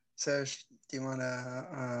Do you want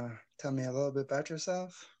to tell me a little bit about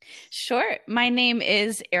yourself? Sure. My name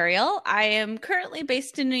is Ariel. I am currently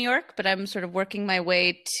based in New York, but I'm sort of working my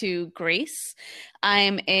way to Greece.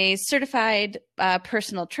 I'm a certified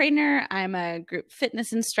personal trainer. I'm a group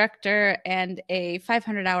fitness instructor and a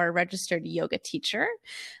 500-hour registered yoga teacher.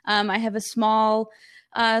 I have a small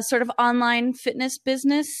sort of online fitness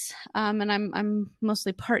business, and I'm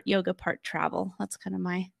mostly part yoga, part travel. That's kind of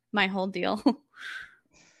my whole deal.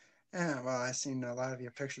 Yeah, well, I've seen a lot of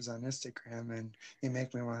your pictures on Instagram, and you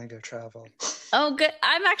make me want to go travel. Oh, good.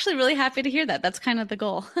 I'm actually really happy to hear that. That's kind of the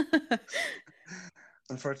goal.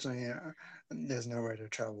 Unfortunately, there's nowhere to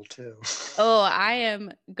travel to. Oh, I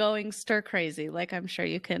am going stir crazy, like I'm sure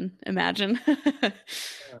you can imagine. Yeah,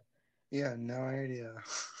 yeah, no idea.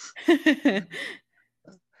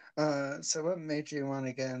 So what made you want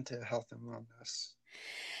to get into health and wellness?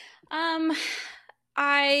 Um,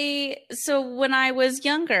 so when I was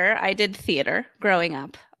younger, I did theater growing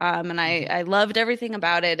up. And Hmm. I loved everything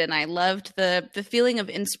about it, and I loved the feeling of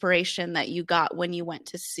inspiration that you got when you went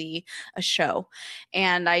to see a show.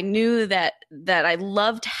 And I knew that I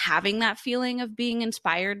loved having that feeling of being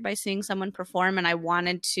inspired by seeing someone perform, and I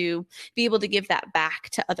wanted to be able to give that back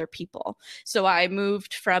to other people. So I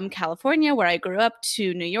moved from California, where I grew up,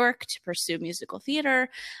 to New York to pursue musical theater.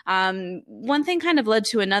 One thing kind of led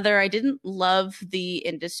to another. I didn't love the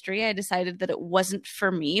industry. I decided that it wasn't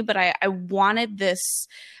for me, but I wanted this.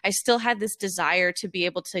 I still had this desire to be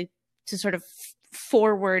able to sort of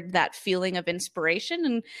forward that feeling of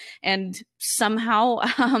inspiration, and somehow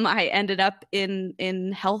I ended up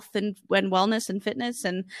in health and wellness and fitness,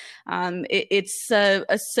 and it's a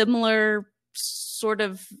similar sort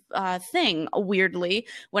of thing. Weirdly,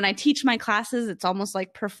 when I teach my classes, it's almost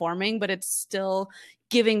like performing, but it's still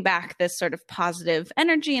giving back this sort of positive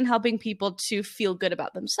energy and helping people to feel good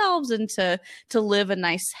about themselves and to live a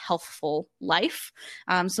nice, healthful life.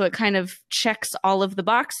 So it kind of checks all of the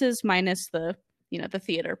boxes, minus the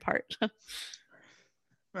theater part.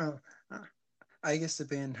 Well, I used to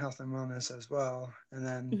be in health and wellness as well, and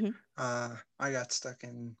then Mm-hmm. I got stuck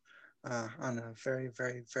in on a very,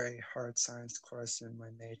 very, very hard science course in my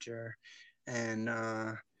major, and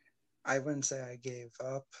I wouldn't say I gave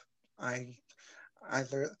up. I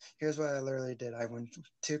Here's what I literally did. I went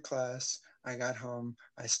to class, I got home,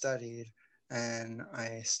 I studied, and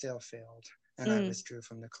I still failed, and I Mm, withdrew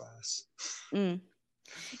from the class. mm.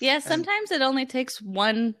 Yeah, And sometimes it only takes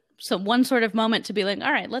one sort of moment to be like,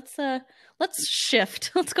 all right, let's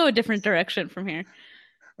shift. Let's go a different direction from here.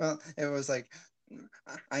 well, it was like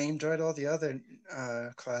I enjoyed all the other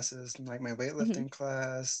classes, like my Hmm. weightlifting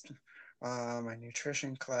class, my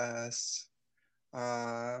nutrition class.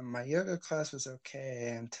 My yoga class was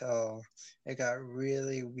okay until it got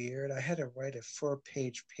really weird. I had to write a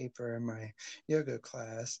 4-page paper in my yoga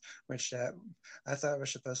class, which that I thought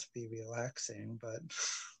was supposed to be relaxing, but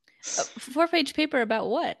A 4-page paper about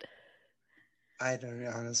what? I don't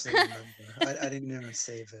honestly remember. I didn't even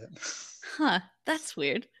save it. Huh, that's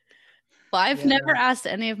weird. Well, I've never Yeah. asked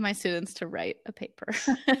any of my students to write a paper.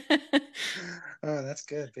 Oh, that's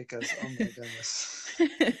good because oh my goodness.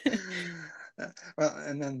 Well,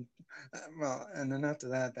 and then after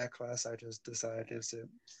that class, I just decided to,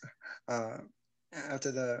 uh,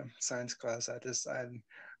 after the science class, I decided,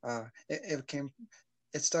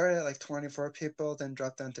 it started at like 24 people, then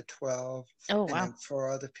dropped down to 12, Oh, and wow. then 4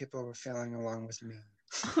 other people were failing along with me.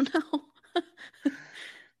 Oh, no.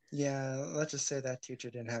 Yeah, let's just say that teacher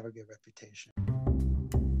didn't have a good reputation.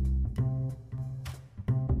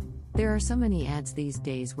 There are so many ads these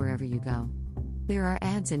days wherever you go. There are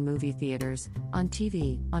ads in movie theaters, on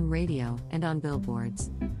TV, on radio, and on billboards.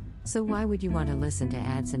 So why would you want to listen to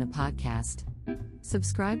ads in a podcast?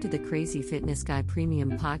 Subscribe to the Crazy Fitness Guy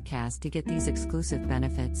Premium podcast to get these exclusive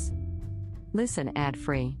benefits. Listen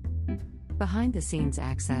ad-free. Behind the scenes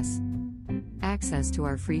access. Access to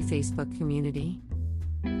our free Facebook community.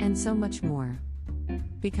 And so much more.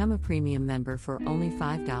 Become a premium member for only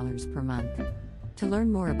 $5 per month. To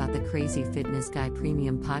learn more about the Crazy Fitness Guy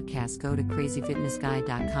Premium Podcast, go to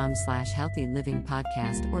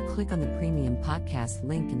crazyfitnessguy.com/healthylivingpodcast or click on the Premium Podcast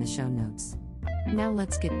link in the show notes. Now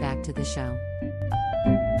let's get back to the show.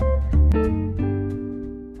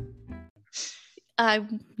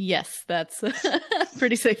 Yes, that's a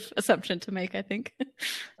pretty safe assumption to make, I think.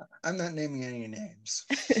 I'm not naming any names.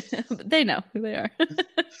 But they know who they are.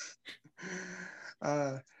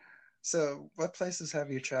 uh, so, what places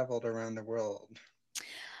have you traveled around the world?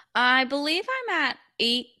 I believe I'm at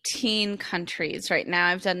 18 countries right now.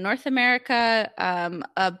 I've done North America,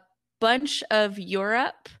 a bunch of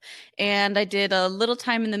Europe, and I did a little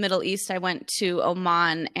time in the Middle East. I went to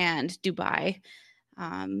Oman and Dubai.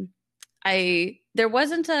 There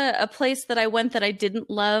wasn't a place that I went that I didn't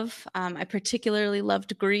love. I particularly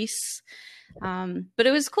loved Greece. But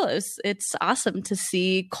it was cool. It's awesome to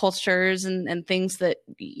see cultures and things that,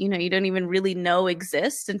 you know, you don't even really know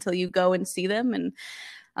exist until you go and see them.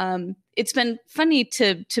 And it's been funny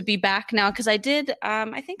to be back now, because I did,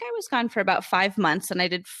 I think I was gone for about 5 months, and I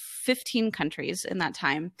did 15 countries in that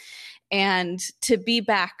time. And to be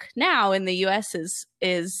back now in the US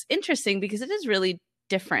is interesting, because it is really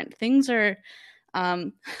different. Things are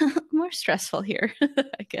more stressful here,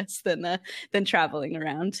 I guess, than traveling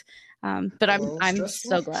around. But I'm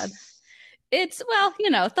so glad. It's, well, you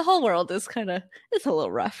know, the whole world is it's a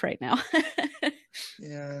little rough right now.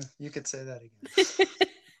 Yeah, you could say that again.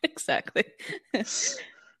 Exactly.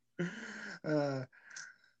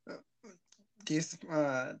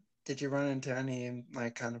 Did you run into any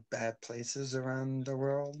like kind of bad places around the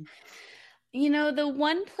world? You know, the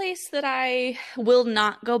one place that I will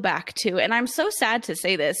not go back to, and I'm so sad to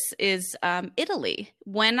say this, is Italy.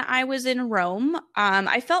 When I was in Rome,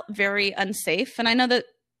 I felt very unsafe. And I know that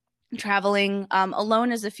traveling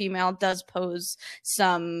alone as a female does pose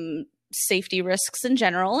some safety risks in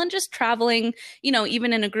general, and just traveling, you know,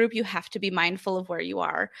 even in a group, you have to be mindful of where you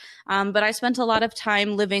are. But I spent a lot of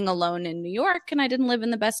time living alone in New York, and I didn't live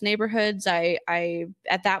in the best neighborhoods. I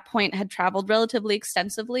at that point had traveled relatively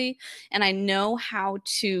extensively, and I know how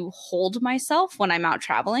to hold myself when I'm out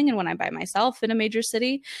traveling and when I'm by myself in a major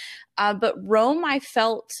city. But Rome, I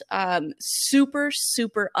felt super,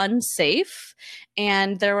 super unsafe.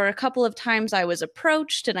 And there were a couple of times I was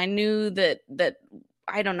approached, and I knew that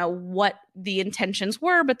I don't know what the intentions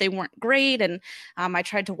were, but they weren't great. And I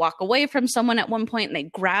tried to walk away from someone at one point, and they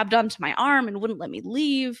grabbed onto my arm and wouldn't let me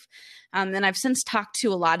leave. And I've since talked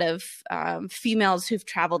to a lot of females who've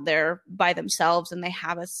traveled there by themselves, and they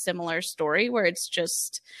have a similar story where it's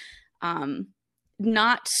just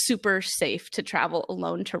not super safe to travel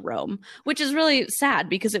alone to Rome, which is really sad,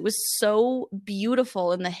 because it was so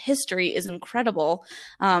beautiful and the history is incredible.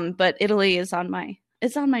 But Italy is on my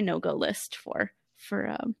no-go list for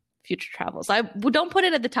future travels. I don't put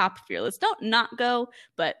it at the top of your list. Don't not go,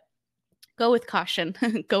 but go with caution.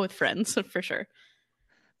 Go with friends for sure.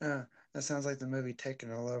 That sounds like the movie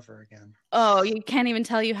Taken all over again. Oh, you can't even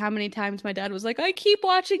tell you how many times my dad was like, I keep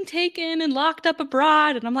watching Taken and Locked Up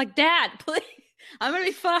Abroad. And I'm like, Dad, please, I'm going to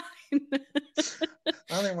be fine.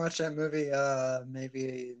 I only watched that movie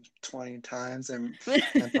maybe 20 times and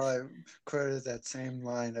probably quoted that same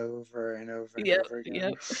line over and over and over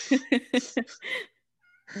again. Yep.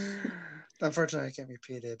 Unfortunately, I can't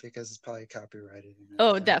repeat it because it's probably copyrighted.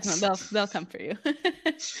 Oh, definitely. They'll come for you.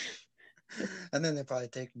 And then they probably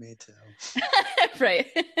take me too. Right.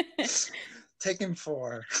 Taken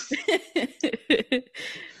 4.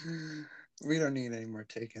 We don't need any more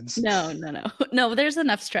Takens. No, there's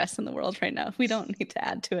enough stress in the world right now. We don't need to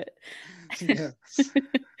add to it. Yeah.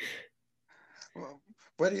 Well,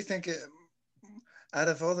 what do you think, out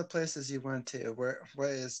of all the places you went to, what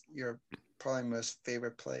is your probably most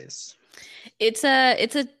favorite place? It's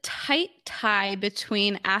a tight tie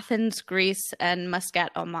between Athens, Greece, and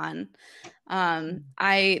Muscat, Oman.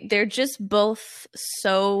 They're just both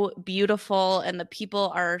so beautiful, and the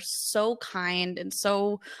people are so kind and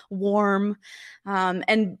so warm.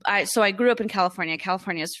 So I grew up in California.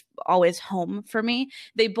 California is always home for me.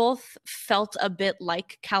 They both felt a bit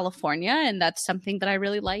like California, and that's something that I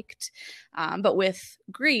really liked. But with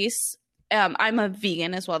Greece, I'm a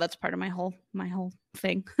vegan as well. That's part of my whole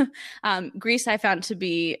thing. Greece I found to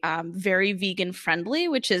be very vegan friendly,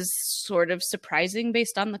 which is sort of surprising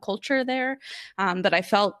based on the culture there. But I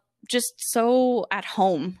felt just so at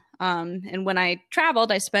home. And when I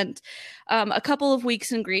traveled, I spent a couple of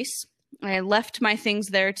weeks in Greece. I left my things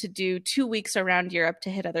there to do 2 weeks around Europe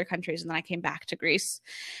to hit other countries, and then I came back to Greece.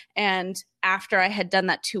 And after I had done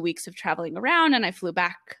that 2 weeks of traveling around, and I flew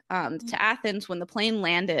back to Athens, when the plane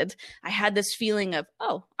landed, I had this feeling of,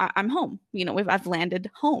 oh, I'm home. You know, I've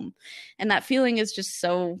landed home. And that feeling is just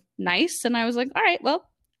so nice. And I was like, all right, well,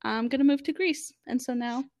 I'm going to move to Greece. And so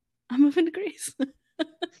now I'm moving to Greece.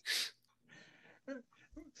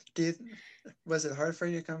 Was it hard for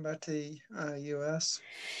you to come back to the U.S.?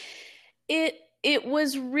 It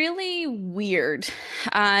was really weird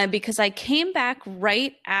because I came back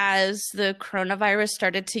right as the coronavirus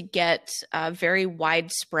started to get very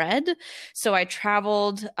widespread. So I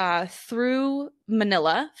traveled through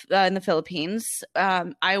Manila in the Philippines.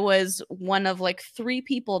 I was one of like 3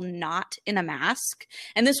 people not in a mask.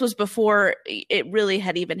 And this was before it really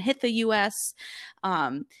had even hit the US.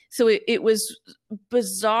 So it was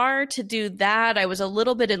bizarre to do that. I was a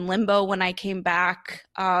little bit in limbo when I came back.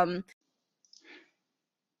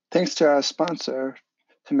 Thanks to our sponsor,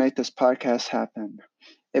 to make this podcast happen.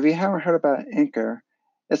 If you haven't heard about Anchor,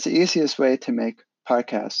 it's the easiest way to make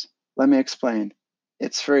podcasts. Let me explain.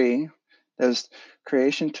 It's free. There's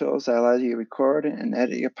creation tools that allow you to record and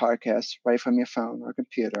edit your podcast right from your phone or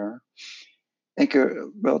computer. Anchor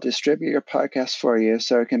will distribute your podcast for you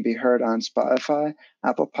so it can be heard on Spotify,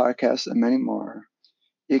 Apple Podcasts, and many more.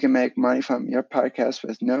 You can make money from your podcast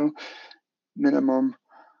with no minimum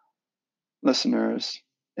listeners.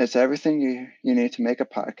 It's everything you need to make a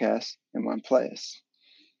podcast in one place.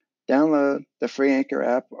 Download the free Anchor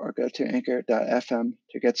app or go to anchor.fm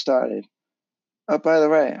to get started. Oh, by the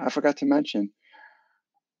way, I forgot to mention,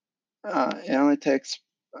 it only takes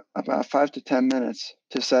about 5 to 10 minutes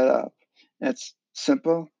to set up. It's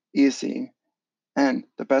simple, easy, and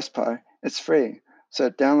the best part, it's free. So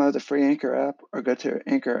download the free Anchor app or go to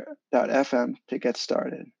anchor.fm to get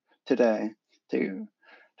started today to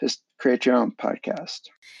just create your own podcast.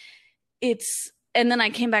 And then I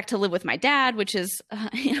came back to live with my dad, which is,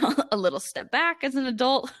 a little step back as an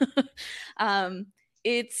adult.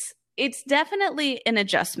 It's definitely an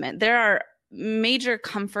adjustment. There are major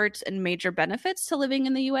comforts and major benefits to living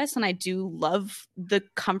in the US, and I do love the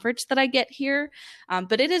comforts that I get here,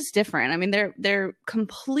 but it is different. I mean, they're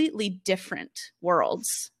completely different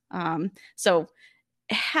worlds. So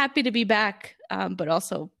happy to be back, but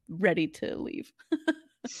also ready to leave.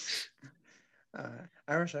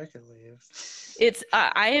 I wish I could leave.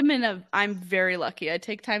 I'm very lucky. I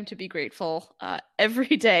take time to be grateful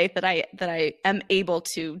every day that I am able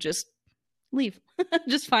to just leave,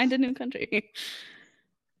 just find a new country.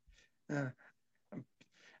 It'd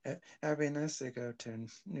be nice to go to a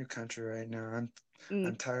new country right now.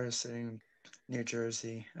 I'm tired of sitting in New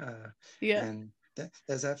Jersey. And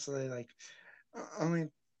there's absolutely only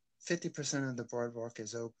 50% of the boardwalk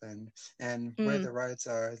is open, and where the rides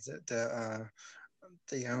are, the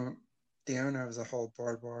owner of the whole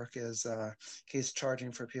boardwalk is he's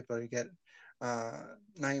charging for people to get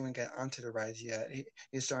not even get onto the rides yet.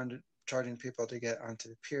 He's charging people to get onto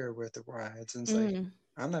the pier with the rides, and it's like,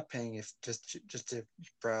 I'm not paying if just to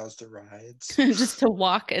browse the rides, just to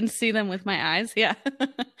walk and see them with my eyes. Yeah.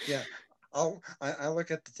 Yeah. I look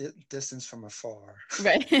at the distance from afar.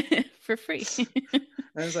 Right. For free.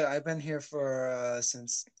 I was like, I've been here for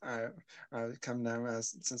since I come down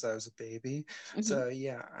since I was a baby. Mm-hmm. So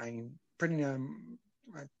yeah, I pretty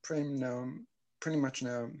much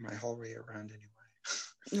know my whole way around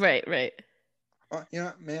anyway. Right. Oh,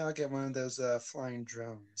 may I get one of those flying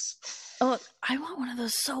drones? Oh, I want one of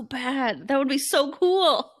those so bad. That would be so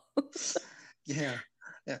cool. Yeah.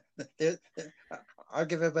 I'll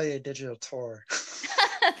give everybody a digital tour.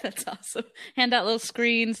 That's awesome. Hand out little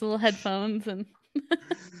screens, little headphones, and.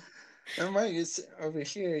 And right, over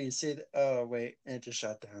here you see. Oh wait, it just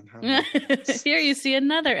shut down. Here you see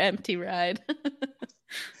another empty ride.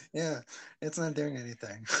 Yeah, it's not doing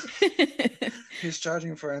anything. He's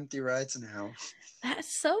charging for empty rides now.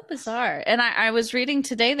 That's so bizarre. And I was reading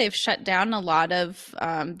today they've shut down a lot of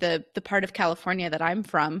the part of California that I'm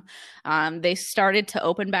from. They started to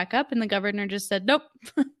open back up, and the governor just said, "Nope,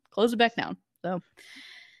 close it back down." So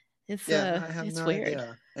it's I have it's no weird.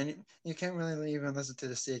 idea. And you can't really even listen to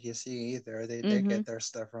the CDC either. They get their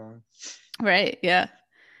stuff wrong. Right. Yeah.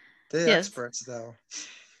 They're experts though.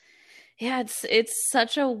 Yeah, it's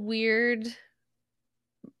such a weird,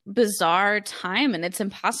 bizarre time, and it's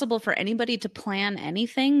impossible for anybody to plan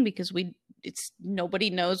anything because nobody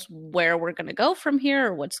knows where we're going to go from here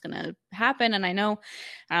or what's going to happen. And I know,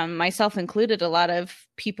 myself included, a lot of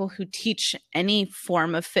people who teach any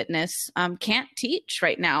form of fitness can't teach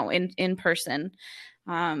right now in person.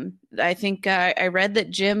 I think I read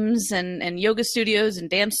that gyms and yoga studios and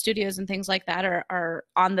dance studios and things like that are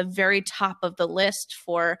on the very top of the list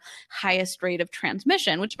for highest rate of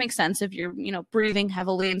transmission, which makes sense if you're, breathing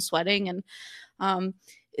heavily and sweating. And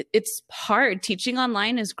it's hard. Teaching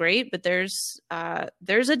online is great, but there's a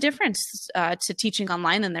difference to teaching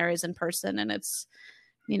online than there is in person. And it's,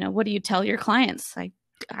 what do you tell your clients?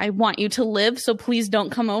 I want you to live, so please don't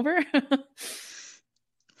come over.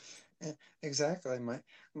 Exactly.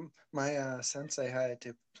 My sensei had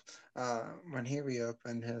to when he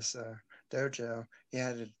reopened his dojo, he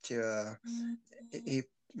had to he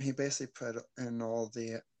basically put in all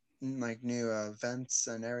the new vents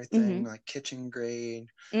and everything, like kitchen grade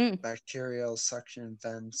bacterial suction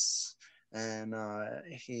vents, and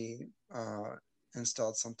he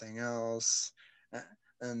installed something else.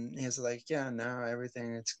 And he's like, yeah, now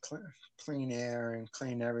everything, it's clean air and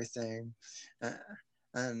clean everything.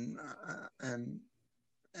 And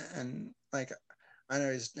like, I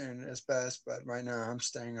know he's doing his best, but right now I'm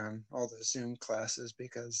staying on all the Zoom classes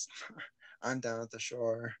because I'm down at the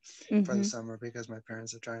shore for the summer because my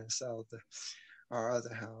parents are trying to sell our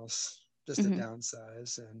other house just to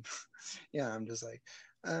downsize. And yeah, I'm just like,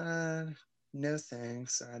 no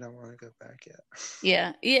thanks. I don't want to go back yet.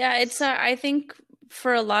 Yeah. Yeah. It's, I think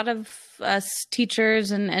for a lot of us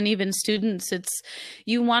teachers and even students, it's,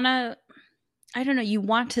 you want to, I don't know, you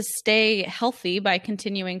want to stay healthy by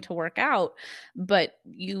continuing to work out, but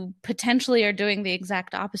you potentially are doing the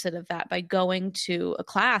exact opposite of that by going to a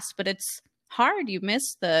class. But it's hard. You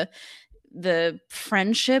miss the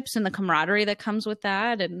friendships and the camaraderie that comes with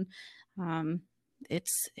that. And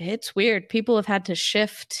it's weird. People have had to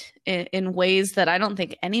shift in ways that I don't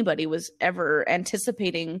think anybody was ever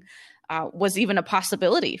anticipating was even a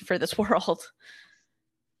possibility for this world.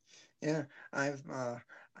 Yeah, I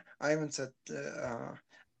even said,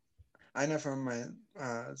 I know from my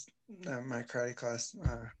my karate class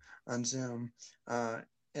on Zoom,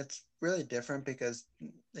 it's really different because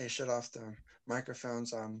they shut off the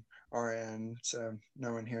microphones on our end, so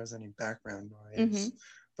no one hears any background noise.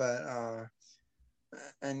 But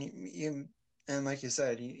and and like you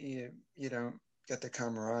said, you don't get the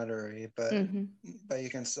camaraderie, but you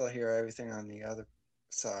can still hear everything on the other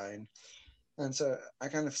side, and so I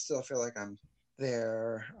kind of still feel like I'm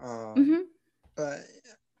there, but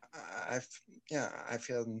I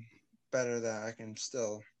feel better that I can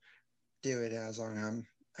still do it as long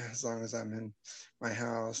as I'm in my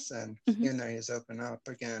house. And even though he's open up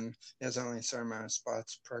again, there's only a certain amount of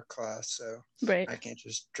spots per class, so I can't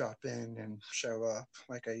just drop in and show up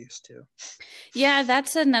like I used to. Yeah,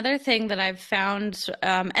 that's another thing that I've found,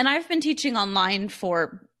 and I've been teaching online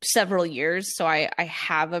for several years, so I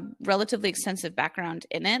have a relatively extensive background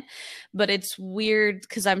in it, but it's weird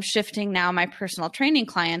because I'm shifting now my personal training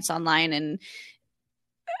clients online, and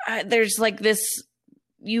there's like this,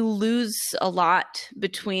 you lose a lot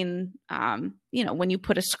between, when you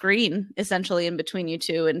put a screen essentially in between you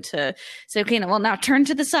two, and to say, okay, now turn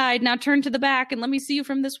to the side, now turn to the back, and let me see you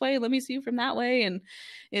from this way, let me see you from that way. And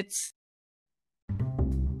it's.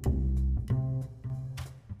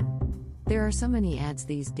 There are so many ads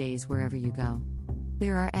these days wherever you go.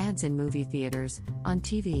 There are ads in movie theaters, on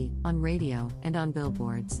TV, on radio, and on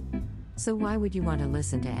billboards. So why would you want to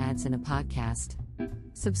listen to ads in a podcast?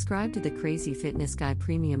 Subscribe to the Crazy Fitness Guy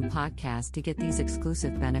Premium Podcast to get these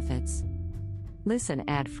exclusive benefits. Listen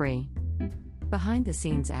ad-free.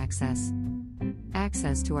 Behind-the-scenes access.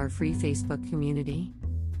 Access to our free Facebook community.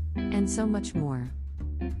 And so much more.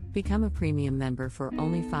 Become a premium member for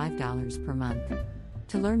only $5 per month.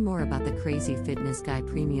 To learn more about the Crazy Fitness Guy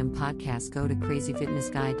Premium Podcast, go to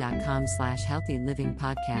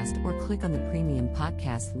crazyfitnessguy.com/healthylivingpodcast or click on the Premium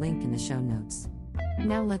Podcast link in the show notes.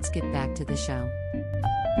 Now let's get back to the show.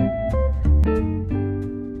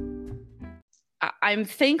 I'm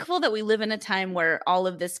thankful that we live in a time where all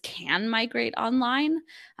of this can migrate online,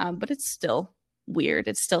 but it's still weird.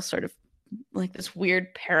 It's still sort of like this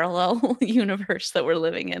weird parallel universe that we're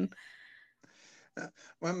living in.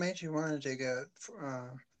 What made you want to go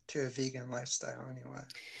to a vegan lifestyle anyway?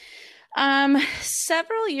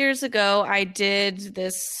 Several years ago, I did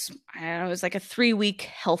this, I don't know, it was like a 3-week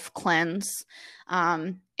health cleanse.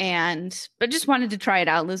 But just wanted to try it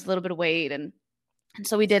out, lose a little bit of weight. And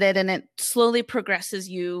so we did it, and it slowly progresses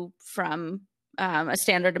you from a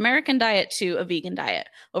standard American diet to a vegan diet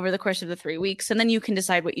over the course of the 3 weeks. And then you can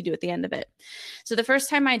decide what you do at the end of it. So the first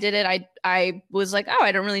time I did it, I was like, oh,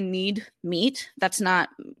 I don't really need meat.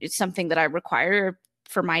 It's something that I require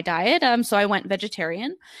for my diet. So I went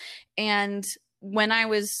vegetarian. And when I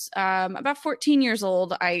was about 14 years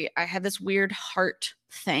old, I had this weird heart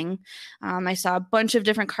thing. I saw a bunch of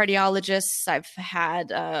different cardiologists. I've had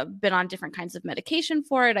been on different kinds of medication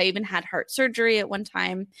for it. I even had heart surgery at one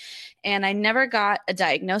time, and I never got a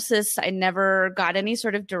diagnosis. I never got any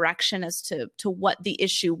sort of direction as to what the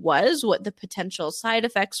issue was, what the potential side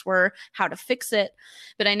effects were, how to fix it.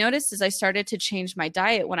 But I noticed as I started to change my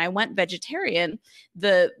diet, when I went vegetarian,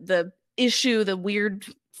 the issue, the weird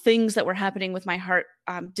things that were happening with my heart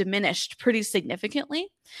diminished pretty significantly.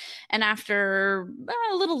 And after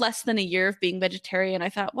a little less than a year of being vegetarian, I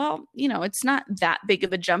thought, well, it's not that big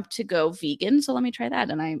of a jump to go vegan, so let me try that.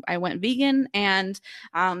 And I went vegan, and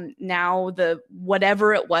now the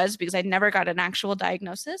whatever it was, because I never got an actual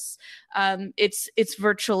diagnosis, it's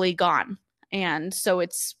virtually gone. And so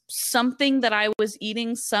it's something that I was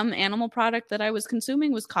eating, some animal product that I was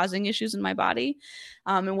consuming was causing issues in my body.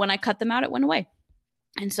 And when I cut them out, it went away.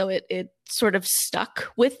 And so it sort of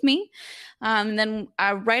stuck with me. And then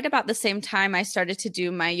right about the same time, I started to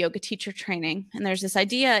do my yoga teacher training. And there's this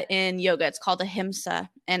idea in yoga, it's called ahimsa.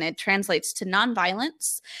 and it translates to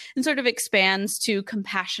nonviolence and sort of expands to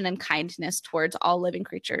compassion and kindness towards all living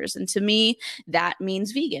creatures. And to me, that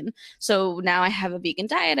means vegan. So now I have a vegan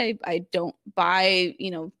diet. I don't buy,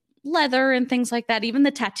 leather and things like that. Even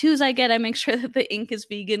the tattoos I get, I make sure that the ink is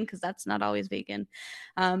vegan because that's not always vegan.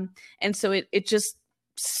 And so it just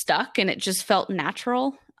stuck and it just felt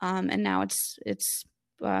natural. And now it's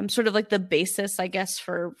sort of like the basis, I guess,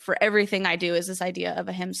 for everything I do is this idea of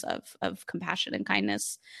ahimsa, of compassion and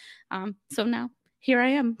kindness. So now here I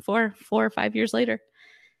am 4 or 5 years later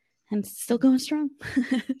and still going strong.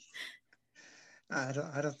 I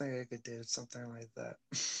don't think I could do something like that.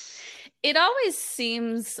 It always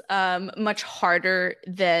seems much harder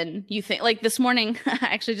than you think. Like this morning, I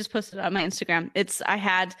actually just posted it on my Instagram. I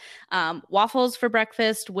had waffles for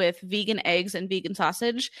breakfast with vegan eggs and vegan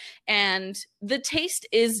sausage, and the taste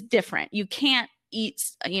is different. You can't eat,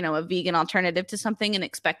 a vegan alternative to something and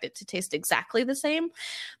expect it to taste exactly the same,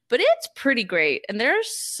 but it's pretty great. And there are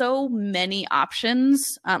so many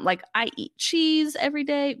options. Like I eat cheese every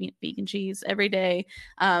day, vegan cheese every day.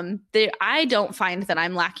 I don't find that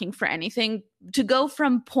I'm lacking for anything. To go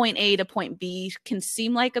from point A to point B can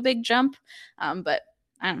seem like a big jump, but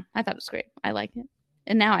I thought it was great. I like it.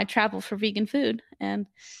 And now I travel for vegan food, and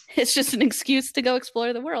it's just an excuse to go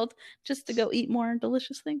explore the world, just to go eat more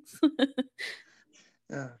delicious things.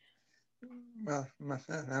 Yeah. Well,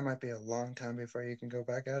 that might be a long time before you can go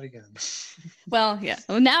back out again. Well, yeah.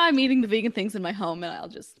 Well, now I'm eating the vegan things in my home, and I'll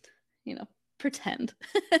just, pretend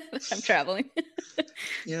that I'm traveling.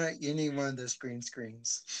 You need one of those green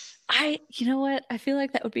screens. You know what? I feel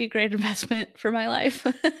like that would be a great investment for my life.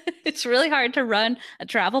 It's really hard to run a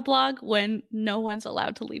travel blog when no one's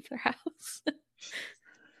allowed to leave their house.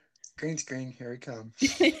 Green screen, here it comes.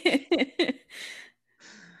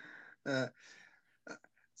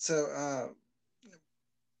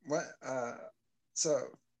 So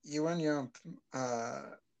you and your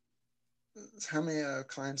how many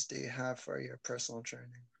clients do you have for your personal training?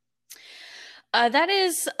 That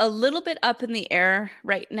is a little bit up in the air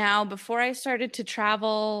right now. Before I started to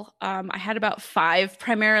travel, I had about 5.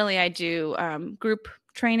 Primarily, I do group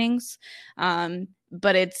trainings,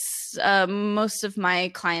 but it's most of my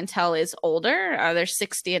clientele is older. They're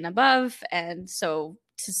 60 and above, and so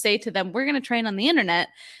to say to them, we're going to train on the internet,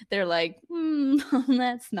 they're like,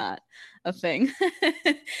 that's not a thing.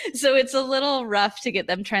 So it's a little rough to get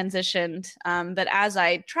them transitioned. But as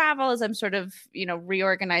I travel, as I'm sort of,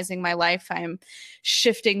 reorganizing my life, I'm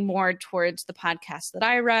shifting more towards the podcast that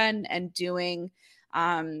I run and doing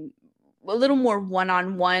a little more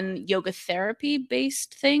one-on-one yoga therapy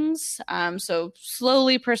based things. So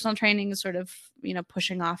slowly personal training is sort of,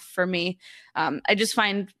 pushing off for me. I just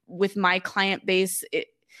find with my client base,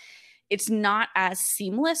 it's not as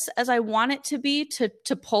seamless as I want it to be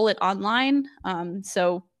to pull it online.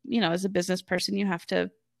 So, as a business person, you have to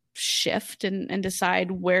shift and decide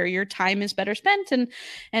where your time is better spent.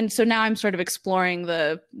 And so now I'm sort of exploring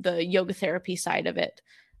the yoga therapy side of it.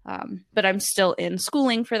 But I'm still in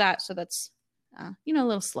schooling for that. So that's, a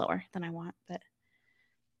little slower than I want, but.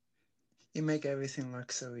 You make everything look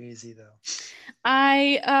so easy though.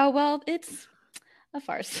 Well, it's a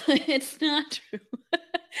farce. It's not true,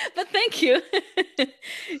 but thank you.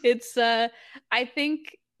 It's, I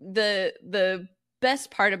think the best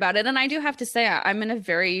part about it, and I do have to say, I'm in a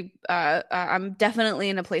very, I'm definitely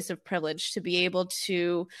in a place of privilege to be able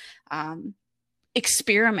to,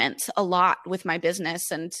 experiment a lot with my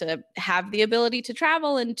business and to have the ability to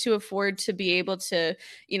travel and to afford to be able to,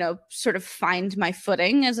 sort of find my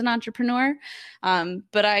footing as an entrepreneur.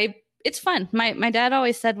 But it's fun. My dad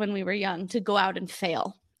always said when we were young to go out and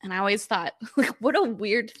fail. And I always thought, like, what a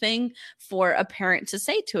weird thing for a parent to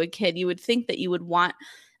say to a kid. You would think that you would want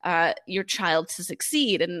your child to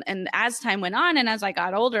succeed. And as time went on and as I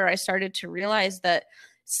got older, I started to realize that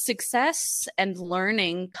success and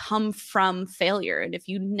learning come from failure. And if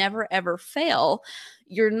you never ever fail,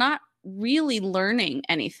 you're not really learning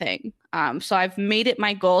anything. So I've made it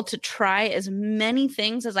my goal to try as many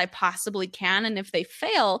things as I possibly can. And if they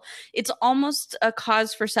fail, it's almost a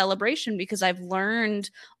cause for celebration because I've learned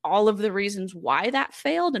all of the reasons why that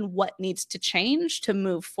failed and what needs to change to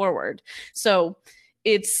move forward. So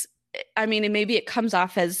maybe it comes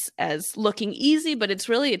off as looking easy, but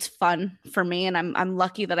it's fun for me. And I'm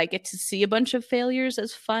lucky that I get to see a bunch of failures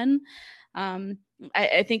as fun.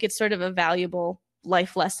 I think it's sort of a valuable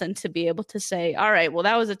life lesson to be able to say, all right, well,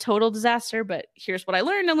 that was a total disaster, but here's what I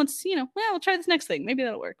learned. And let's, we'll try this next thing. Maybe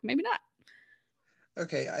that'll work. Maybe not.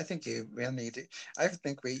 Okay, I think you will need to. I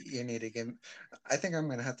think you need to give. I think I'm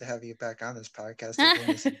going to have you back on this podcast to give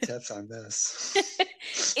me some tips on this.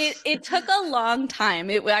 It took a long time.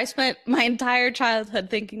 I spent my entire childhood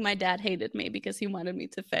thinking my dad hated me because he wanted me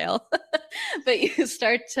to fail. But you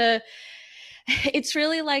start to, it's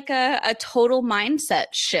really like a total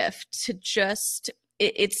mindset shift to just,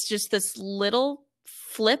 it's just this little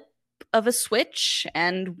flip of a switch,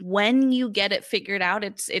 and when you get it figured out,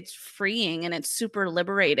 it's freeing and it's super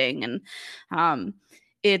liberating. And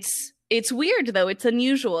it's weird though. It's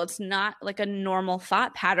unusual. It's not like a normal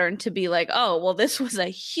thought pattern to be like, oh, well, this was a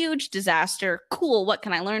huge disaster. Cool. What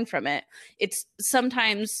can I learn from it? It's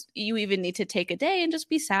sometimes you even need to take a day and just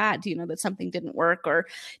be sad, that something didn't work, or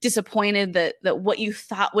disappointed that what you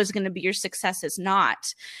thought was going to be your success is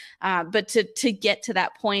not. But to get to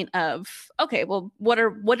that point of, okay, well, what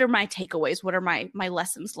are my takeaways? What are my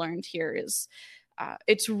lessons learned here? Is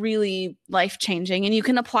it's really life-changing, and you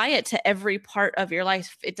can apply it to every part of your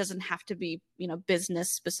life. It doesn't have to be,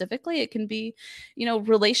 business specifically. It can be,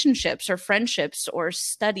 relationships or friendships or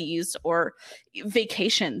studies or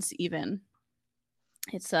vacations even.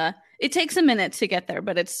 It takes a minute to get there,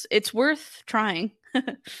 but it's worth trying.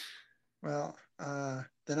 Well,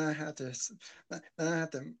 then I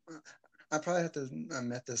probably have to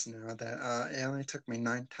admit this now, that it only took me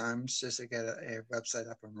 9 times just to get a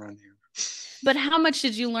website up and running. But how much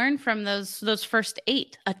did you learn from those first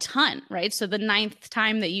 8? A ton, right? So the 9th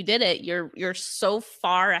time that you did it, you're so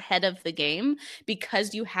far ahead of the game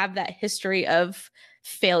because you have that history of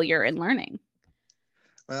failure and learning.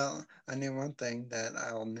 Well, I knew one thing, that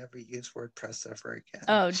I'll never use WordPress ever again.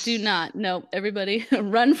 Oh, do not. No, everybody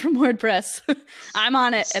run from WordPress. I'm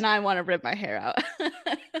on it and I want to rip my hair out.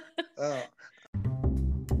 Oh.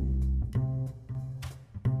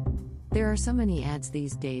 There are so many ads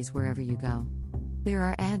these days wherever you go. There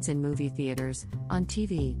are ads in movie theaters, on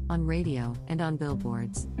TV, on radio, and on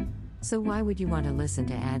billboards. So why would you want to listen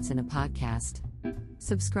to ads in a podcast?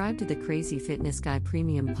 Subscribe to the Crazy Fitness Guy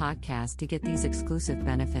Premium Podcast to get these exclusive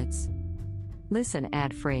benefits. Listen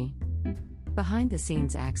ad-free.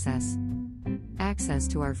 Behind-the-scenes access. Access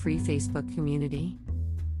to our free Facebook community.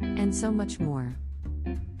 And so much more.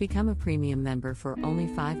 Become a premium member for only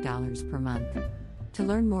 $5 per month. To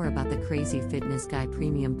learn more about the Crazy Fitness Guy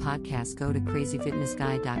Premium Podcast, go to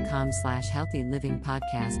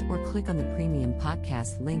crazyfitnessguy.com/healthylivingpodcast or click on the Premium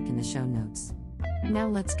Podcast link in the show notes. Now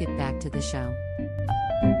let's get back to the show.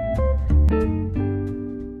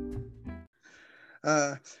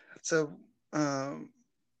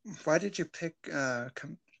 Why did you pick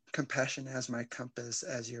Compassion as My Compass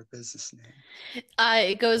as your business name?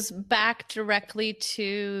 It goes back directly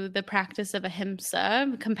to the practice of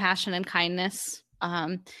ahimsa, compassion and kindness.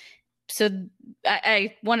 So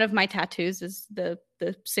one of my tattoos is the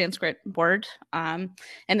Sanskrit word. And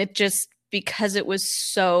it just, because it was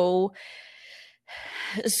so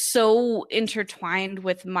intertwined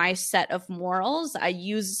with my set of morals, I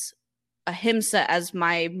use ahimsa as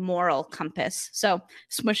my moral compass. So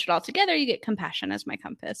smush it all together, you get compassion as my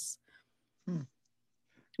compass.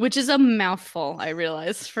 Which is a mouthful, I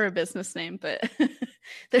realize, for a business name, but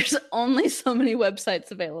there's only so many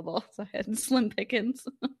websites available. So I had slim pickings.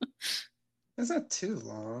 It's not too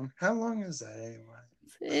long. How long is that anyway?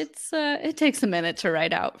 It takes a minute to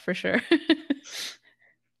write out for sure.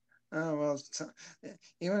 Oh, well,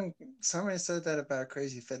 even somebody said that about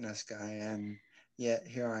Crazy Fitness Guy, and yet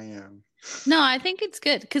here I am. No, I think it's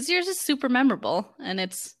good because yours is super memorable and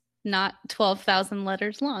it's not 12,000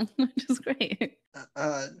 letters long, which is great.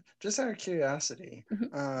 Just out of curiosity,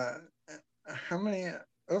 how many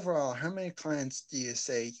clients do you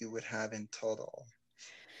say you would have in total?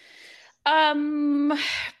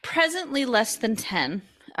 Presently less than 10.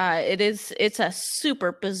 It's a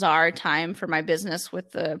super bizarre time for my business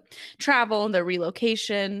with the travel, the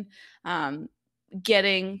relocation,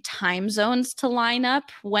 getting time zones to line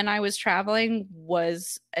up when I was traveling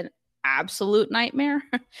was an absolute nightmare.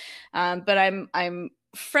 But I'm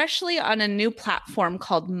freshly on a new platform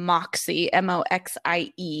called Moxie,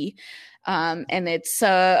 Moxie. And it's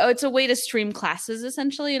a way to stream classes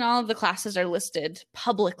essentially, and all of the classes are listed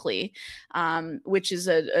publicly, which is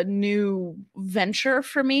a new venture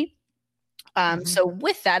for me. So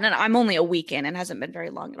with that, and I'm only a week in, and hasn't been very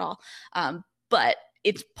long at all, but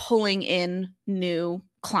it's pulling in new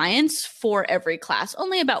clients for every class,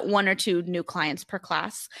 only about 1 or 2 new clients per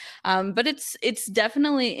class. But it's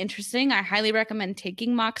definitely interesting. I highly recommend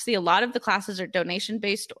taking Moxie. A lot of the classes are donation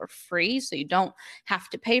based or free, so you don't have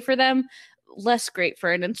to pay for them. Less great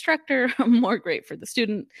for an instructor, more great for the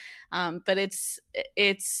student. But it's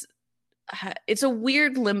it's a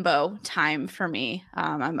weird limbo time for me.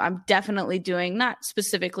 I'm definitely doing not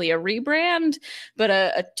specifically a rebrand, but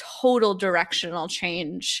a total directional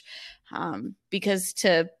change, because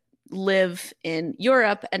to live in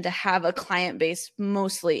Europe and to have a client base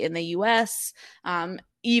mostly in the US,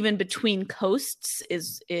 even between coasts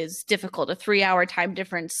is difficult. A 3-hour time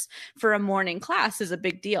difference for a morning class is a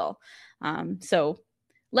big deal. So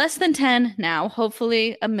less than 10 now,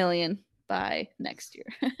 hopefully 1 million by next year.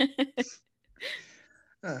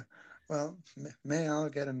 Well, may I'll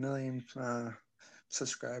get 1 million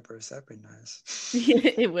subscribers. That'd be nice.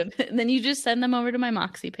 It would. And then you just send them over to my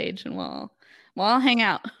Moxie page, and we'll all hang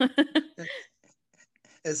out.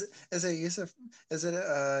 Is it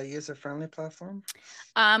a user-friendly platform?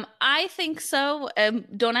 I think so.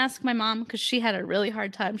 Don't ask my mom because she had a really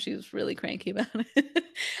hard time. She was really cranky about it.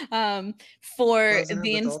 For Wasn't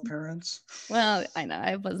the it with all parents? well, I know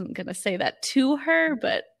I wasn't gonna say that to her,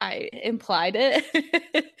 but I implied it.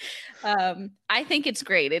 I think it's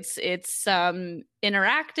great. It's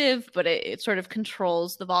interactive, but it sort of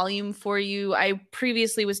controls the volume for you. I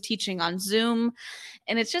previously was teaching on Zoom,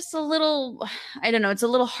 and it's just a little, I don't know, it's a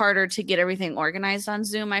little harder to get everything organized on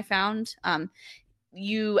Zoom, I found.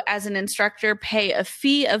 You, as an instructor, pay a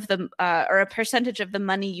fee of the or a percentage of the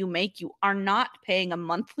money you make. You are not paying a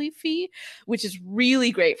monthly fee, which is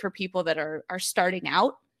really great for people that are starting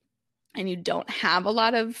out and you don't have a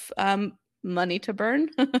lot of money to burn.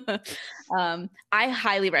 I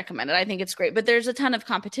highly recommend it. I think it's great, but there's a ton of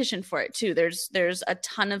competition for it too. There's a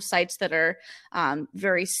ton of sites that are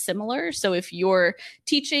very similar. So if you're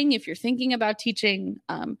teaching, if you're thinking about teaching,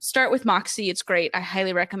 start with Moxie. It's great. I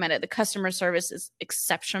highly recommend it. The customer service is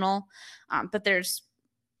exceptional, but there's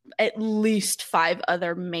at least 5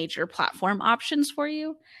 other major platform options for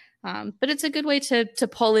you. But it's a good way to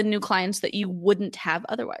pull in new clients that you wouldn't have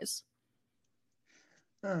otherwise.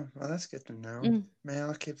 Oh, well, that's good to know. May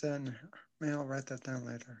I'll keep that may I'll write that down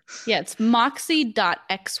later. Yeah, it's moxie.xyz.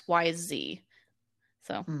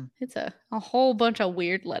 So it's a whole bunch of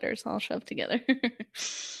weird letters all shoved together.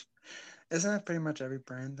 Isn't that pretty much every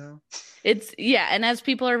brand though? It's, yeah, and as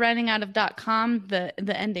people are running out of .com, the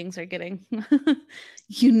endings are getting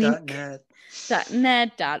unique.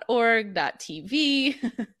 .net, .org, .tv.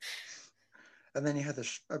 And then you have the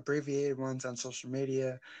abbreviated ones on social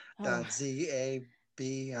media, .zab.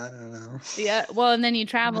 I don't know. Yeah, well, and then you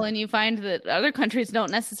travel and you find that other countries don't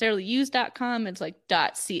necessarily use .com. It's like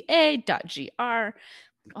 .ca, .gr.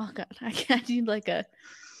 Oh God, I need like a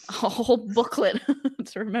whole booklet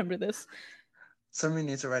to remember this. Somebody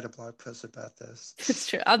needs to write a blog post about this. It's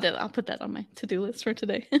true. I'll put that on my to-do list for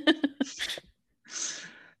today.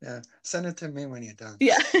 Yeah, send it to me when you're done.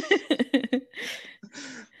 Yeah.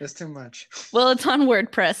 There's too much. Well, it's on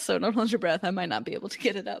WordPress, so don't hold your breath. I might not be able to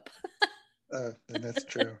get it up. That's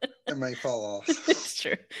true. It might fall off. It's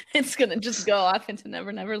true. It's gonna just go off into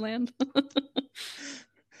Never Never Land.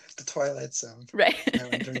 The Twilight Zone. Right. Now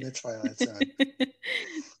entering the Twilight Zone.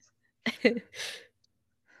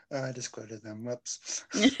 I just quoted them. Whoops.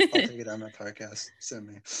 I'll take it on my podcast. Send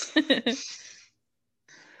me.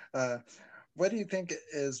 What do you think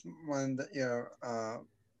is one that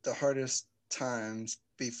the hardest times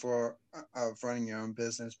before of running your own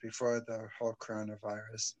business before the whole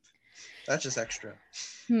coronavirus? That's just extra.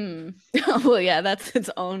 Well, yeah, that's its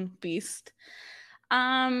own beast.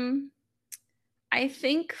 I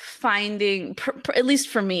think finding, at least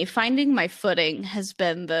for me, finding my footing has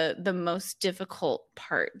been the most difficult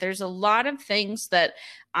part. There's a lot of things that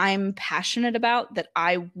I'm passionate about that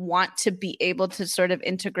I want to be able to sort of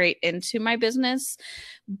integrate into my business,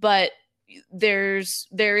 but there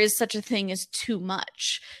is such a thing as too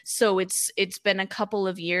much. So it's been a couple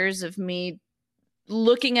of years of me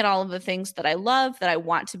looking at all of the things that I love, that I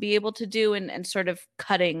want to be able to do, and sort of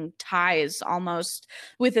cutting ties almost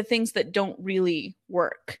with the things that don't really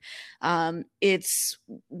work. It's,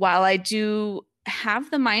 while I do have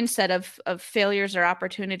the mindset of failures or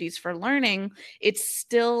opportunities for learning, it's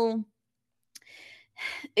still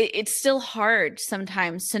hard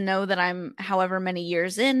sometimes to know that I'm however many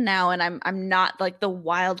years in now, and I'm not like the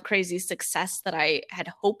wild, crazy success that I had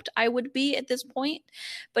hoped I would be at this point.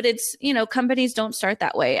 But it's, companies don't start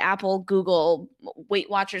that way. Apple, Google, Weight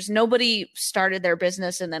Watchers, nobody started their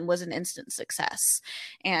business and then was an instant success.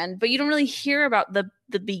 But you don't really hear about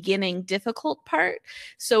the beginning difficult part.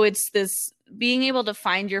 So it's this being able to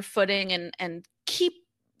find your footing and keep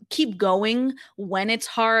going when it's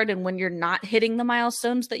hard and when you're not hitting the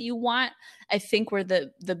milestones that you want, I think were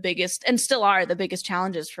the biggest, and still are the biggest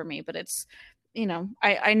challenges for me. But it's,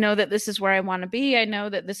 I know that this is where I want to be. I know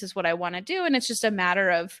that this is what I want to do. And it's just a matter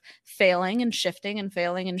of failing and shifting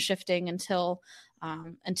until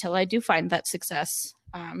until I do find that success.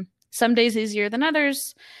 Some days easier than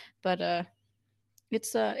others, but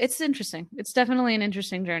it's interesting. It's definitely an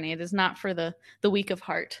interesting journey. It is not for the weak of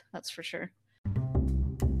heart, that's for sure.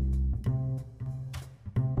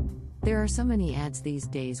 There are so many ads these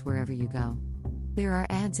days wherever you go. There are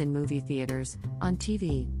ads in movie theaters, on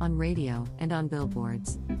TV, on radio, and on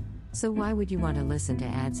billboards. So why would you want to listen to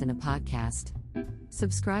ads in a podcast?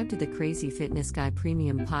 Subscribe to the Crazy Fitness Guy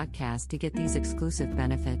Premium Podcast to get these exclusive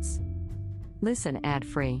benefits. Listen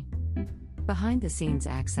ad-free. Behind-the-scenes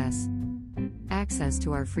access. Access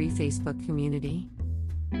to our free Facebook community.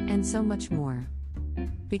 And so much more.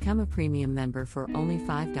 Become a premium member for only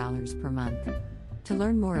 $5 per month. To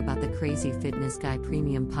learn more about the Crazy Fitness Guy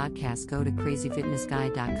Premium Podcast, go to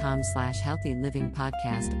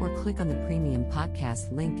crazyfitnessguy.com/healthylivingpodcast or click on the Premium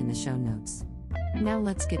Podcast link in the show notes. Now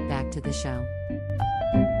let's get back to the show.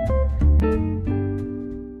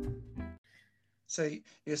 So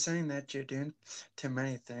you're saying that you're doing too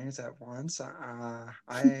many things at once.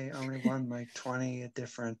 I only run like 20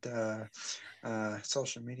 different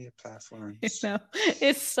social media platforms. No,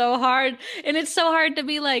 it's so hard. And it's so hard to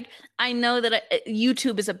be like, I know that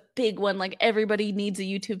YouTube is a big one. Like everybody needs a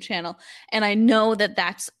YouTube channel. And I know that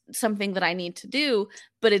that's something that I need to do.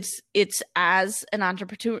 But it's as an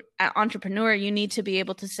entrepreneur, you need to be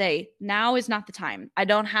able to say, now is not the time. I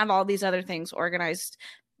don't have all these other things organized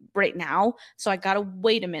right now, so I gotta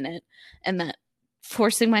wait a minute, and that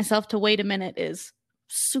forcing myself to wait a minute is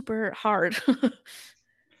super hard.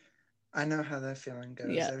 I know how that feeling goes.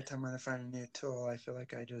 Yeah. Every time I find a new tool, I feel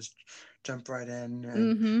like I just jump right in,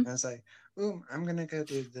 and I was like, "Ooh, I'm gonna go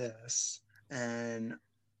do this," and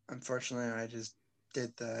unfortunately, I just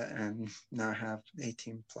did that, and now I have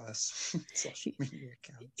 18 plus social media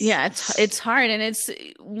accounts. Yeah, it's hard, and it's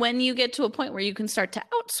when you get to a point where you can start to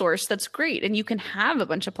outsource, that's great, and you can have a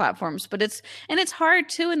bunch of platforms. But it's hard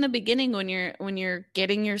too in the beginning when you're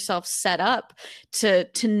getting yourself set up to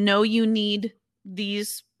know you need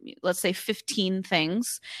these, let's say 15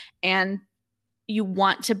 things, and you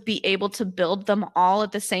want to be able to build them all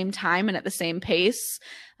at the same time and at the same pace.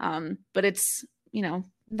 But it's,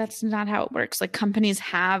 that's not how it works. Like companies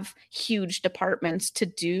have huge departments to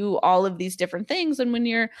do all of these different things. And when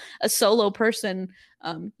you're a solo person,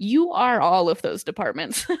 you are all of those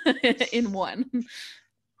departments in one.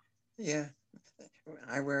 Yeah.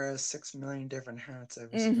 I wear 6 million different hats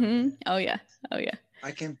every single day. Oh yeah.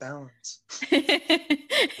 I can't balance.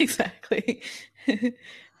 Exactly.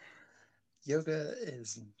 Yoga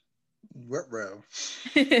is row.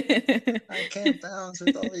 I can't balance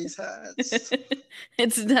with all these hats.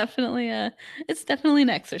 It's definitely an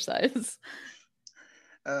exercise.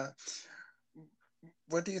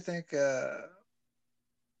 What do you think?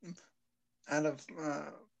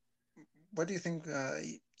 What do you think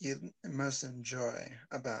you most enjoy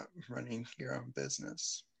about running your own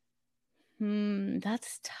business?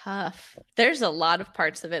 That's tough. There's a lot of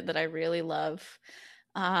parts of it that I really love.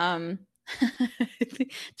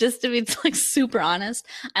 Just to be like super honest,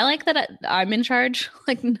 I like that I'm in charge.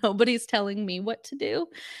 Like nobody's telling me what to do.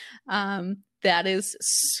 That is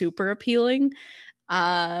super appealing.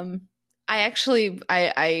 I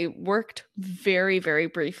worked very, very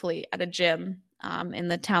briefly at a gym in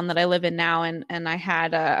the town that I live in now, and I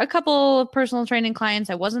had a couple of personal training clients.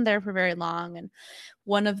 I wasn't there for very long, and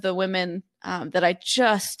one of the women that I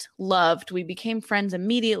just loved, we became friends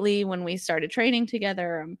immediately when we started training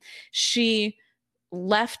together. She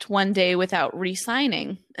left one day without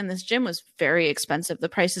re-signing, and this gym was very expensive. The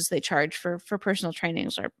prices they charge for personal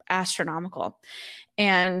trainings are astronomical.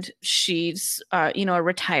 And she's, a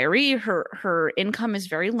retiree. Her income is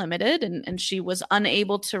very limited, and she was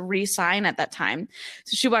unable to re-sign at that time.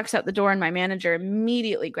 So she walks out the door, and my manager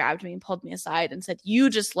immediately grabbed me and pulled me aside and said, "You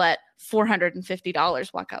just let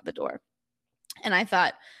 $450 walk out the door." And I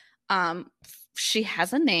thought, she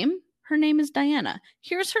has a name. Her name is Diana.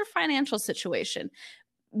 Here's her financial situation.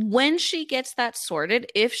 When she gets that sorted,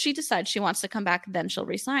 if she decides she wants to come back, then she'll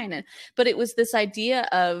resign it. But it was this idea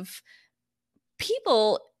of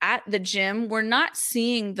people at the gym were not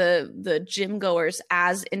seeing the gym goers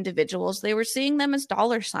as individuals. They were seeing them as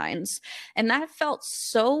dollar signs. And that felt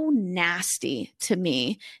so nasty to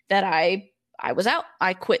me that I was out.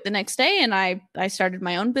 I quit the next day, and I started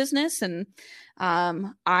my own business. And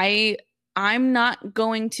I'm not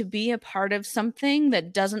going to be a part of something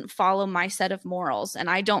that doesn't follow my set of morals. And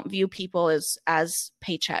I don't view people as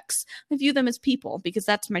paychecks. I view them as people, because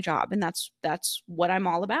that's my job, and that's what I'm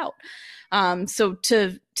all about. So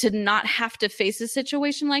to not have to face a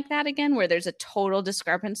situation like that again, where there's a total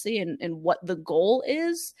discrepancy in what the goal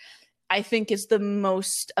is, I think is the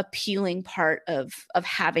most appealing part of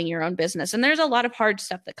having your own business. And there's a lot of hard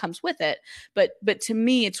stuff that comes with it, but to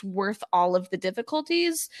me it's worth all of the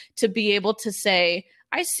difficulties to be able to say,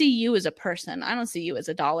 I see you as a person. I don't see you as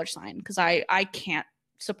a dollar sign, because I can't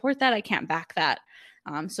support that. I can't back that.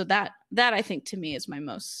 So that I think to me is my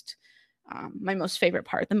most favorite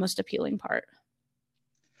part, the most appealing part.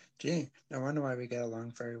 Gee, no wonder why we get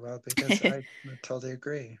along very well, because I totally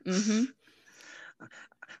agree. Mm-hmm.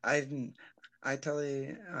 I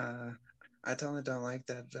totally don't like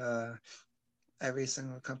that every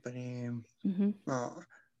single company. Mm-hmm. Well,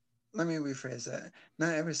 let me rephrase that.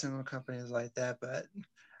 Not every single company is like that, but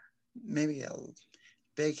maybe a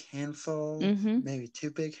big handful, Mm-hmm. maybe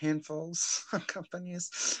two big handfuls of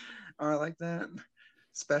companies are like that.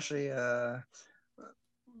 Especially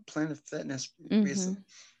Planet Fitness Mm-hmm.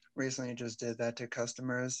 recently just did that to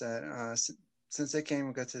customers that since they came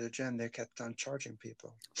and go to the gym, they kept on charging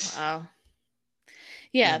people. Wow.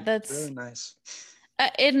 Yeah, that's really nice.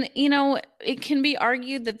 And, it can be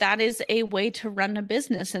argued that that is a way to run a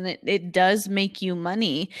business, and it does make you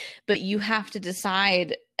money, but you have to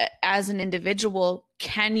decide as an individual,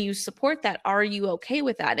 can you support that? Are you okay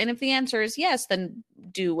with that? And if the answer is yes, then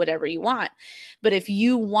do whatever you want. But if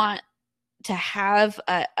you want to have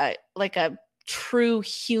a true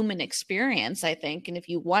human experience, I think, and if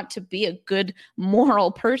you want to be a good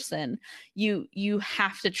moral person, you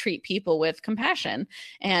have to treat people with compassion,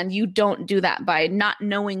 and you don't do that by not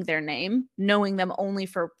knowing their name, knowing them only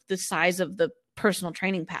for the size of the personal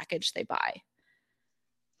training package they buy.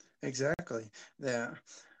 Exactly. Yeah.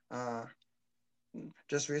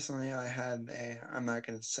 Just recently I had I'm not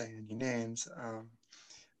going to say any names,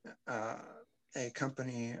 a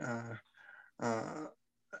company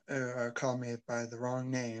called me by the wrong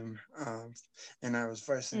name, and I was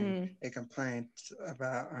voicing a complaint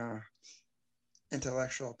about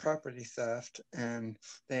intellectual property theft, and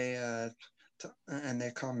they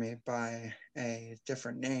called me by a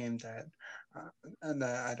different name and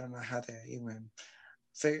I don't know how they even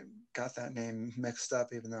got that name mixed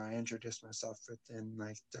up, even though I introduced myself within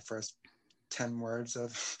like the first 10 words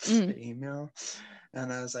of the email.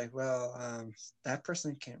 And I was like, well, that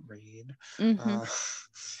person can't read. Mm-hmm.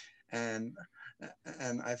 And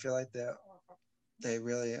I feel like they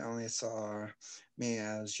really only saw me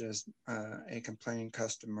as just a complaining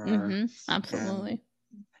customer. Mm-hmm. Absolutely.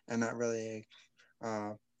 And not really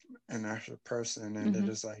an actual person. And they're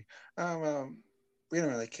just like, oh, well, we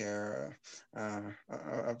don't really care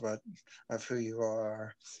of who you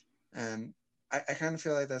are. And I kind of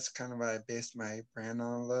feel like that's kind of what I based my brand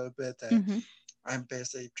on a little bit, that I'm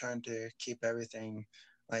basically trying to keep everything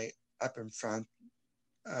like up in front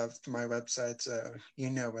of my website, so you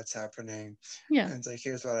know what's happening. Yeah. And it's like,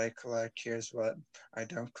 here's what I collect, here's what I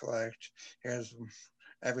don't collect, here's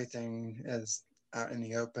everything is out in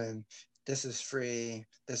the open. This is free,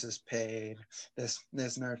 this is paid, there's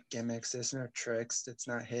no gimmicks, there's no tricks, it's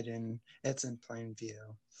not hidden, it's in plain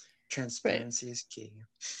view. Transparency is key.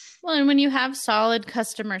 Well, and when you have solid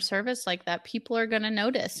customer service like that, people are going to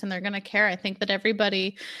notice and they're going to care. I think that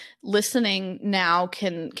everybody listening now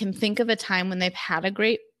can think of a time when they've had a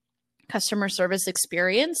great customer service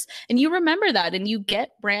experience, and you remember that, and you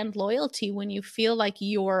get brand loyalty when you feel like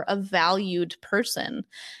you're a valued person.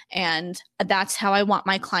 And that's how I want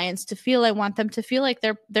my clients to feel. I want them to feel like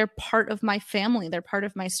they're part of my family, they're part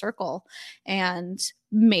of my circle. And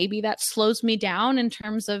maybe that slows me down in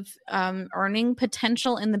terms of earning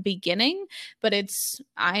potential in the beginning, but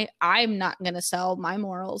I'm not going to sell my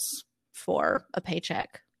morals for a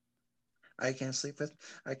paycheck. I can't sleep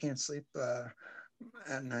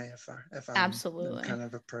at night if I'm Absolutely kind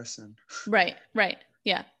of a person. Right.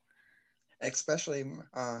 Yeah. Especially,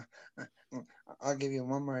 I'll give you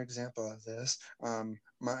one more example of this.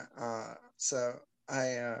 So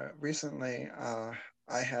I recently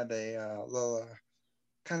I had a little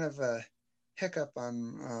kind of a hiccup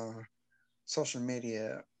on social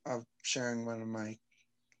media of sharing one of my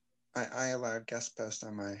I allowed guest posts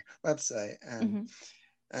on my website,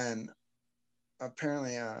 and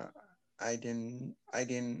apparently I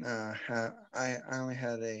only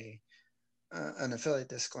had an affiliate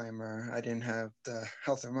disclaimer. I didn't have the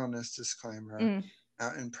health and wellness disclaimer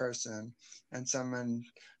out in person, and someone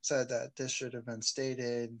said that this should have been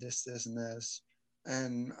stated, this, and this.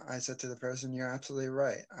 And I said to the person, you're absolutely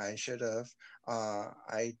right. I should have.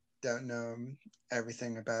 I don't know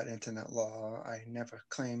everything about internet law. I never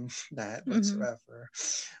claimed that whatsoever.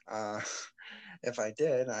 If I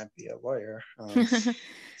did, I'd be a lawyer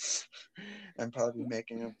and probably be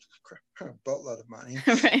making a boatload of money.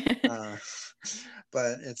 Right.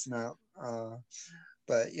 But it's not.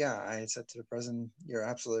 But yeah, I said to the president, "You're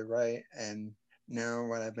absolutely right." And now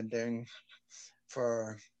what I've been doing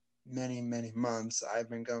for many, many months, I've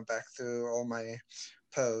been going back through all my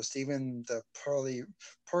posts, even the poorly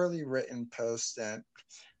written posts that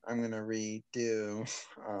I'm going to redo.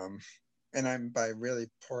 And I'm by really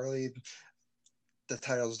poorly, the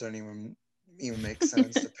titles don't even make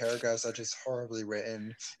sense. The paragraphs are just horribly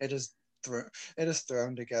written. It is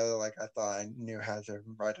thrown together like I thought I knew how to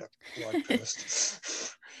write a blog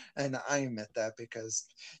post. And I admit that because,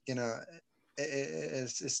 you know,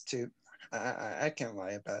 it's too. I can't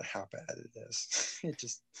lie about how bad it is.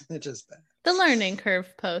 It's just bad. The learning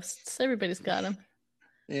curve posts. Everybody's got them.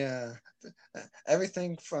 Yeah,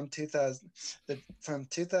 everything from 2000,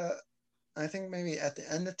 I think maybe at the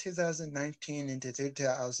end of 2019 into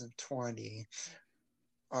 2020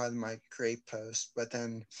 are my great posts, but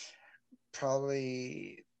then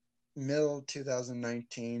probably middle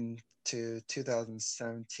 2019 to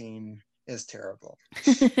 2017 is terrible.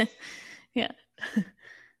 Yeah.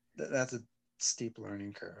 That's a steep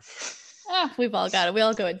learning curve. We've all got it. We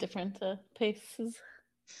all go at different paces.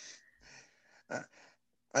 I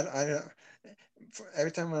don't.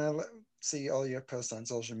 Every time when I see all your posts on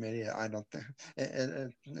social media, I don't think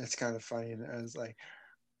it's kind of funny. It's like,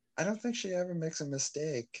 I don't think she ever makes a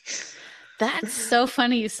mistake. That's so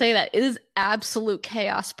funny you say that. It is absolute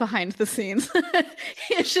chaos behind the scenes.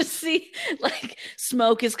 You just see like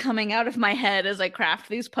smoke is coming out of my head as I craft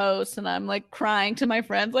these posts, and I'm like crying to my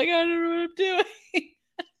friends, like, I don't know what I'm doing.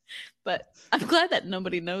 But I'm glad that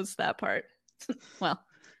nobody knows that part. Well,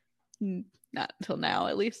 not until now,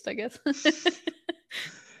 at least, I guess.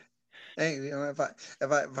 Hey, you know,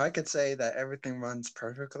 if I could say that everything runs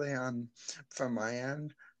perfectly from my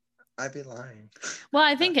end, I'd be lying. Well,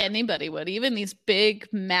 I think anybody would, even these big,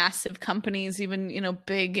 massive companies, even, you know,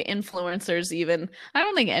 big influencers, even. I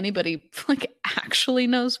don't think anybody like actually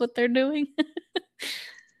knows what they're doing.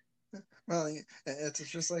 Well, it's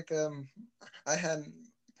just like I had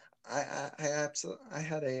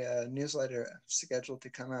a newsletter scheduled to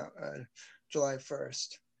come out July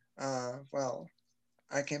 1st. Well,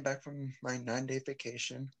 I came back from my 9-day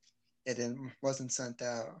vacation. It wasn't sent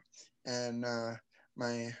out, and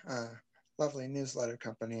my lovely newsletter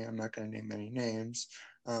company, I'm not going to name any names.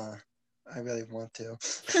 I really want to,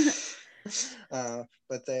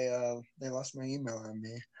 but they lost my email on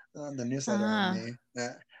me, the newsletter on me,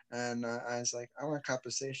 and I was like, I want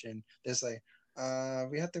compensation. There's like,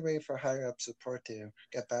 we have to wait for higher up support to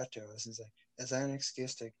get back to us. It's like, is that an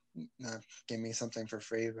excuse to not give me something for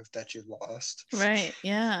free that you lost? Right.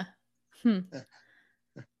 Yeah.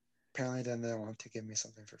 Apparently, then they want to give me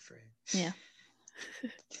something for free. Yeah.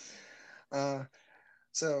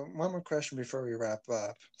 So one more question before we wrap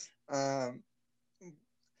up.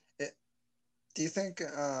 Do you think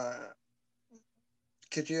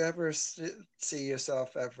could you ever see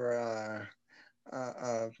yourself ever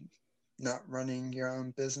not running your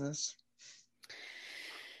own business?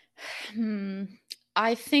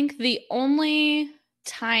 I think the only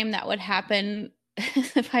time that would happen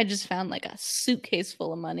is if I just found like a suitcase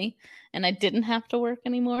full of money and I didn't have to work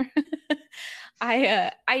anymore.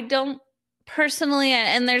 I don't personally,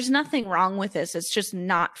 and there's nothing wrong with this, it's just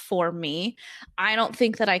not for me. I don't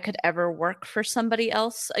think that I could ever work for somebody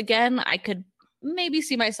else again. I could maybe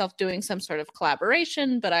see myself doing some sort of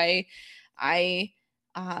collaboration, but I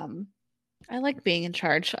like being in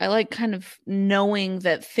charge. I like kind of knowing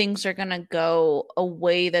that things are going to go a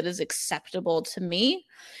way that is acceptable to me.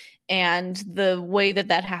 And the way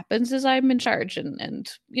that happens is I'm in charge. And,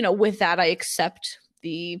 you know, with that, I accept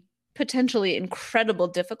the potentially incredible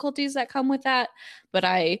difficulties that come with that. But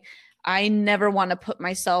I never want to put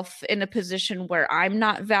myself in a position where I'm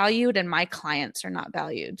not valued and my clients are not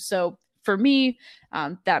valued. So for me,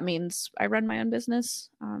 that means I run my own business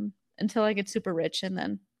until I get super rich, and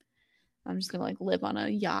then I'm just gonna like live on a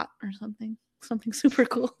yacht or something super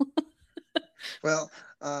cool.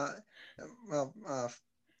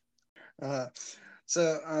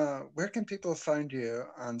 So where can people find you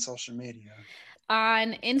on social media?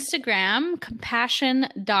 On Instagram,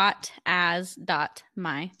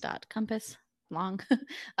 compassion.as.my.compass, long,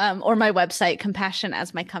 or my website,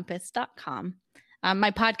 compassionasmycompass.com.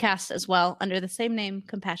 My podcast as well, under the same name,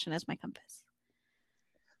 Compassion as My Compass.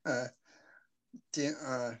 Do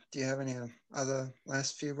you have any other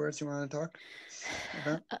last few words you want to talk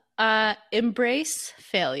about? Embrace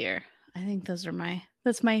failure. I think that's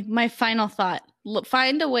my final thought.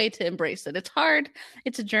 Find a way to embrace it. It's hard.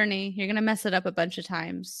 It's a journey. You're going to mess it up a bunch of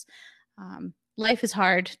times. Life is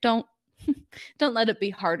hard. Don't don't let it be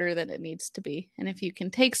harder than it needs to be. And if you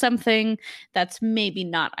can take something that's maybe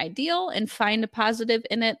not ideal and find a positive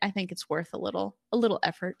in it, I think it's worth a little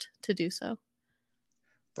effort to do so.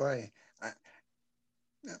 Boy,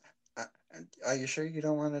 are you sure you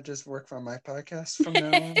don't want to just work from my podcast from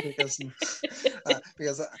now on? Because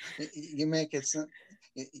you make it so,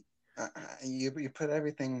 you put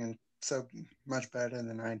everything in so much better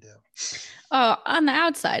than I do. Oh, on the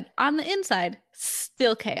outside, on the inside,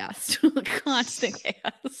 still chaos, constant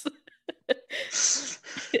chaos.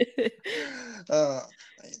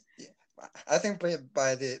 I think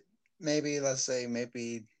by the maybe let's say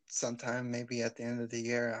maybe sometime maybe at the end of the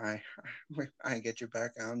year I get you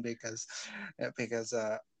back on because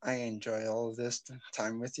I enjoy all of this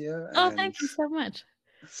time with you. Oh, thank you so much.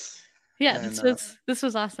 Yeah, and, this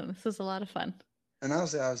was awesome. This was a lot of fun. And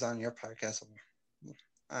also I was on your podcast.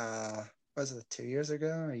 Was it 2 years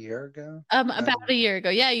ago? A year ago? About a year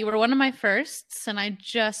ago. Yeah, you were one of my firsts, and I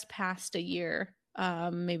just passed a year,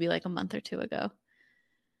 maybe like a month or two ago.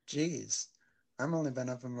 Jeez, I'm only been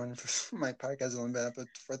up and running for my podcast. Has only been up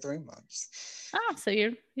for 3 months. Ah, so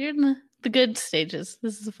you're in the good stages.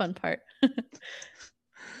 This is a fun part.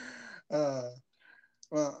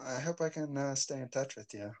 Well, I hope I can stay in touch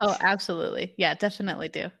with you. Oh, absolutely. Yeah, definitely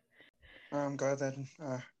do. I'm glad that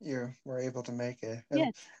you were able to make it.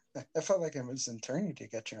 Yeah. I felt like it was an eternity to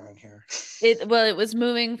get you on here. It was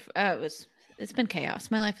moving. It's been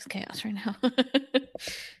chaos. My life is chaos right now.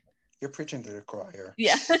 You're preaching to the choir.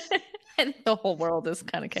 Yeah. I think the whole world is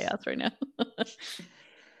kind of chaos right now.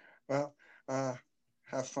 Well,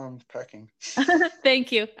 have fun packing.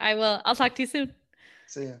 Thank you. I will. I'll talk to you soon.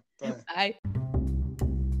 See you. Bye. Bye.